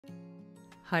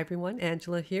Hi everyone,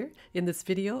 Angela here. In this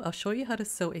video, I'll show you how to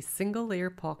sew a single layer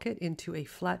pocket into a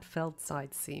flat felt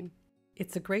side seam.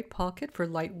 It's a great pocket for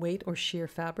lightweight or sheer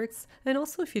fabrics, and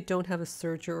also if you don't have a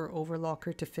serger or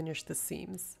overlocker to finish the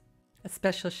seams. A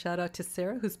special shout out to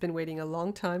Sarah, who's been waiting a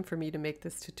long time for me to make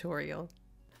this tutorial.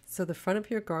 So the front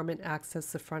of your garment acts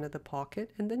as the front of the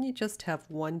pocket, and then you just have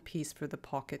one piece for the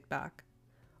pocket back.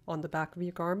 On the back of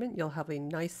your garment, you'll have a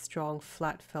nice strong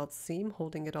flat felt seam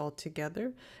holding it all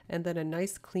together, and then a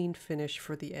nice clean finish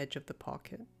for the edge of the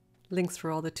pocket. Links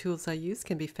for all the tools I use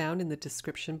can be found in the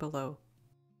description below.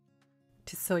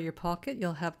 To sew your pocket,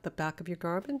 you'll have the back of your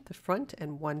garment, the front,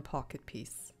 and one pocket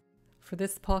piece. For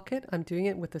this pocket, I'm doing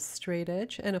it with a straight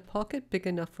edge and a pocket big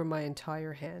enough for my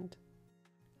entire hand.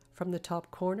 From the top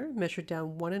corner, measure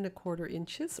down 1 1/4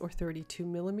 inches or 32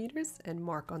 millimeters and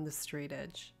mark on the straight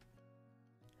edge.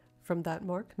 From that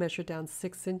mark, measure down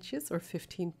 6 inches or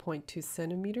 15.2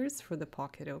 centimeters for the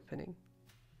pocket opening.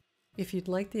 If you'd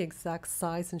like the exact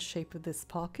size and shape of this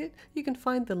pocket, you can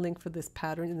find the link for this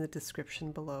pattern in the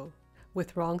description below.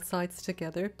 With wrong sides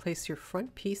together, place your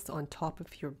front piece on top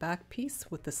of your back piece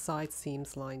with the side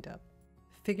seams lined up.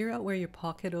 Figure out where your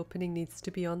pocket opening needs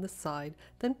to be on the side,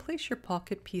 then place your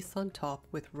pocket piece on top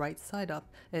with right side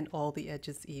up and all the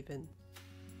edges even.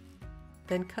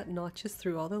 Then cut notches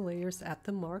through all the layers at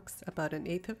the marks about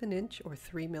 1/8 of an inch or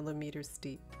 3 millimeters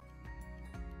deep.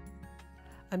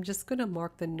 I'm just going to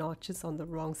mark the notches on the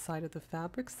wrong side of the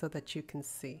fabric so that you can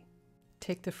see.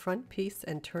 Take the front piece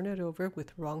and turn it over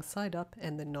with wrong side up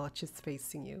and the notches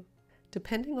facing you.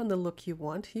 Depending on the look you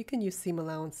want, you can use seam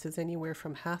allowances anywhere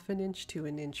from 1/2 an inch to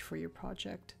 1 inch for your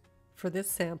project. For this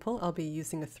sample, I'll be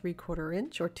using a 3/4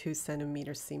 inch or 2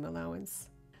 centimeter seam allowance.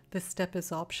 This step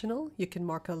is optional. You can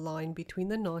mark a line between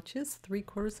the notches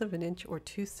 3/4 of an inch or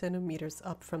 2 centimeters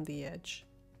up from the edge.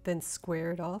 Then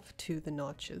square it off to the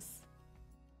notches.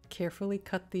 Carefully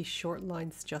cut these short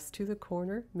lines just to the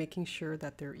corner, making sure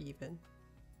that they're even.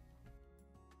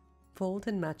 Fold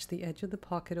and match the edge of the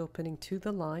pocket opening to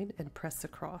the line and press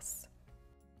across.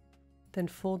 Then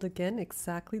fold again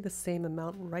exactly the same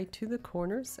amount right to the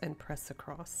corners and press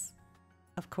across.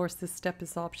 Of course, this step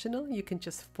is optional. You can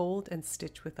just fold and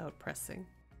stitch without pressing.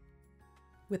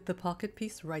 With the pocket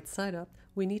piece right side up,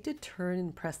 we need to turn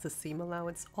and press the seam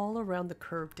allowance all around the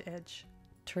curved edge.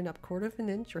 Turn up 1/4 of an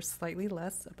inch or slightly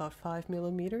less, about 5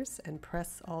 millimeters, and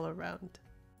press all around.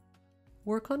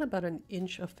 Work on about 1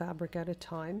 inch of fabric at a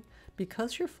time.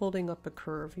 Because you're folding up a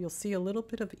curve, you'll see a little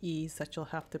bit of ease that you'll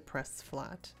have to press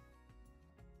flat.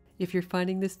 If you're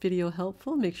finding this video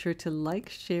helpful, make sure to like,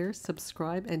 share,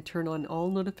 subscribe, and turn on all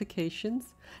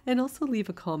notifications, and also leave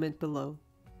a comment below.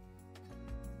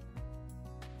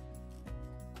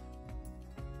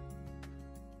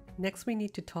 Next, we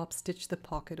need to top stitch the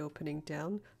pocket opening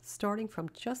down, starting from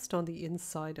just on the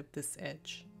inside of this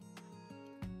edge.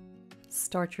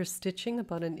 Start your stitching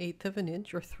about 1/8 of an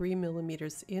inch or 3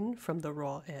 millimeters in from the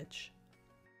raw edge.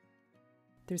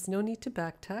 There's no need to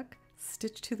back tack.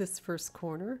 Stitch to this first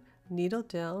corner, needle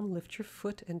down, lift your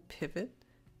foot and pivot,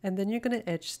 and then you're going to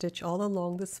edge stitch all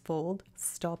along this fold,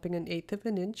 stopping 1/8 of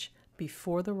an inch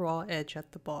before the raw edge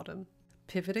at the bottom.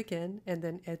 Pivot again and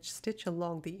then edge stitch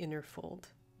along the inner fold.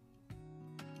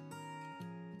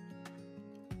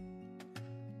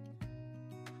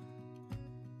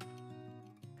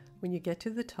 When you get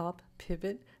to the top,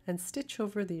 pivot and stitch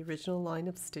over the original line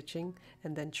of stitching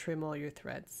and then trim all your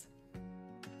threads.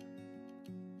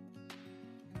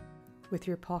 With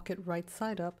your pocket right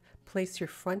side up, place your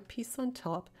front piece on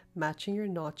top, matching your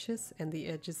notches and the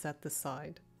edges at the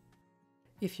side.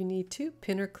 If you need to,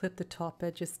 pin or clip the top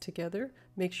edges together,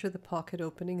 make sure the pocket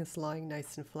opening is lying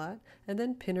nice and flat, and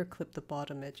then pin or clip the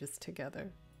bottom edges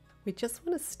together. We just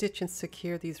want to stitch and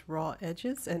secure these raw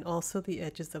edges and also the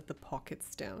edges of the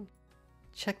pockets down.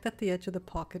 Check that the edge of the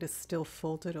pocket is still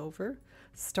folded over.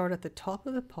 Start at the top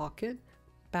of the pocket,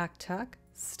 back tack,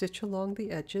 stitch along the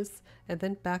edges, and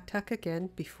then back tack again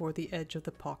before the edge of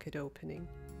the pocket opening.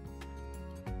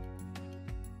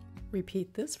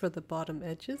 Repeat this for the bottom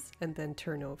edges and then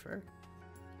turn over.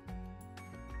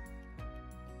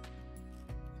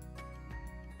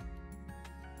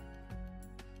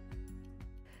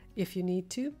 If you need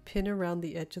to, pin around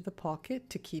the edge of the pocket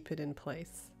to keep it in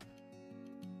place.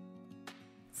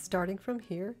 Starting from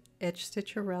here, edge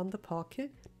stitch around the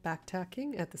pocket, back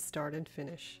tacking at the start and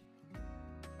finish.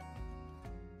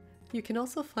 You can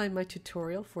also find my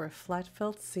tutorial for a flat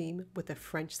felt seam with a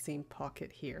French seam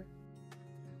pocket here.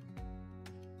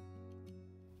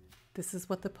 This is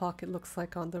what the pocket looks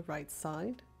like on the right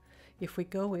side. If we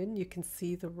go in, you can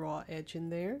see the raw edge in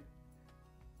there.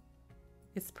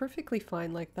 It's perfectly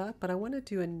fine like that, but I want to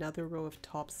do another row of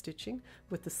top stitching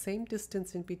with the same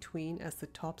distance in between as the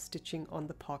top stitching on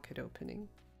the pocket opening.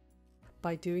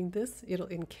 By doing this, it'll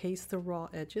encase the raw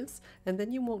edges, and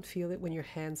then you won't feel it when your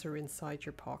hands are inside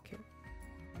your pocket.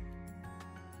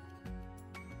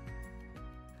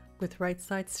 With right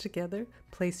sides together,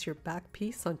 place your back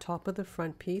piece on top of the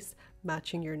front piece,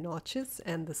 matching your notches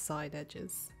and the side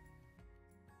edges.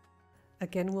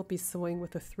 Again, we'll be sewing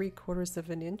with a 3/4 of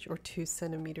an inch or 2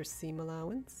 centimeter seam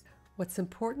allowance. What's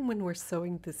important when we're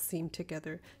sewing this seam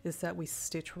together is that we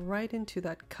stitch right into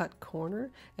that cut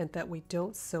corner and that we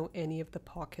don't sew any of the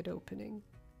pocket opening.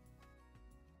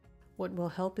 What will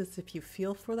help is if you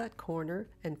feel for that corner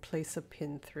and place a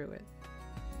pin through it.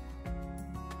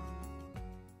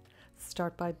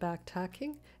 Start by back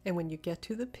tacking, and when you get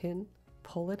to the pin,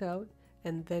 pull it out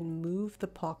and then move the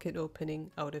pocket opening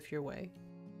out of your way.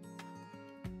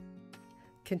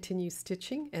 Continue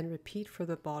stitching and repeat for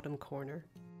the bottom corner.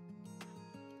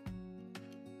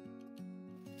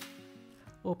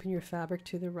 Open your fabric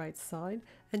to the right side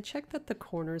and check that the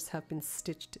corners have been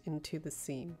stitched into the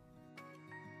seam.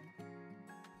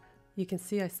 You can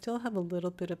see I still have a little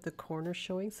bit of the corner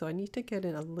showing, so I need to get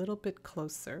in a little bit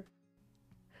closer.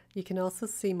 You can also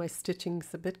see my stitching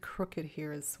is a bit crooked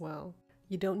here as well.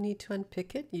 You don't need to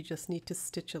unpick it, you just need to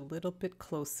stitch a little bit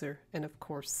closer and of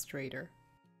course straighter.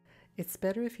 It's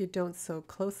better if you don't sew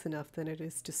close enough than it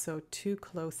is to sew too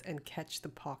close and catch the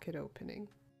pocket opening.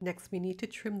 Next, we need to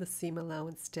trim the seam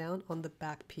allowance down on the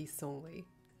back piece only.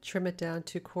 Trim it down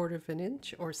to 1/4 of an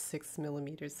inch or 6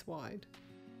 millimeters wide.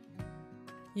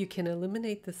 You can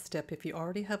eliminate this step if you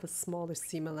already have a smaller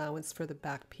seam allowance for the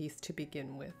back piece to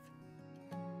begin with.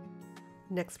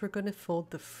 Next, we're going to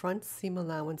fold the front seam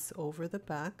allowance over the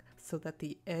back so that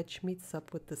the edge meets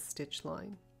up with the stitch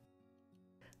line.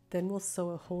 Then we'll sew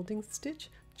a holding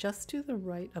stitch just to the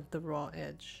right of the raw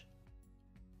edge.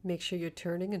 Make sure you're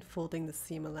turning and folding the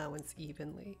seam allowance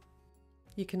evenly.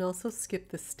 You can also skip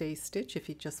the stay stitch if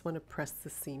you just want to press the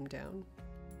seam down.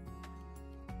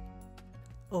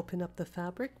 Open up the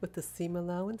fabric with the seam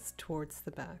allowance towards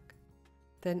the back.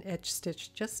 Then edge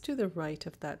stitch just to the right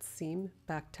of that seam,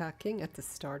 back tacking at the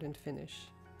start and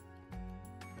finish.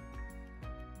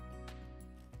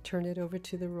 Turn it over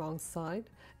to the wrong side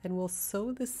and we'll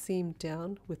sew the seam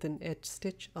down with an edge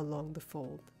stitch along the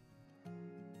fold.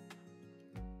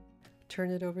 Turn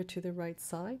it over to the right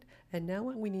side, and now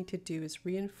what we need to do is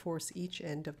reinforce each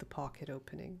end of the pocket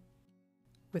opening.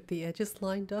 With the edges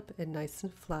lined up and nice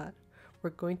and flat, we're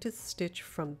going to stitch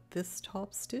from this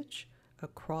top stitch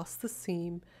across the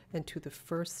seam and to the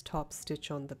first top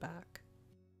stitch on the back.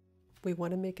 We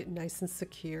want to make it nice and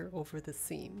secure over the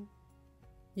seam.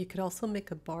 You could also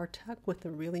make a bar tack with a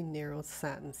really narrow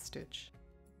satin stitch.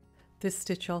 This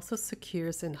stitch also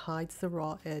secures and hides the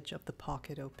raw edge of the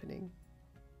pocket opening.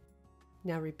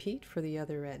 Now repeat for the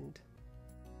other end.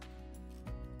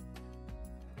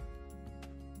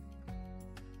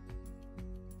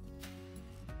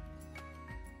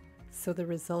 So the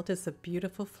result is a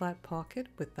beautiful flat pocket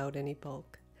without any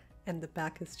bulk, and the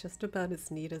back is just about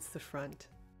as neat as the front.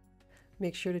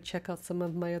 Make sure to check out some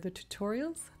of my other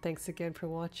tutorials. Thanks again for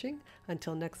watching.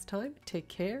 Until next time, take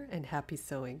care and happy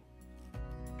sewing.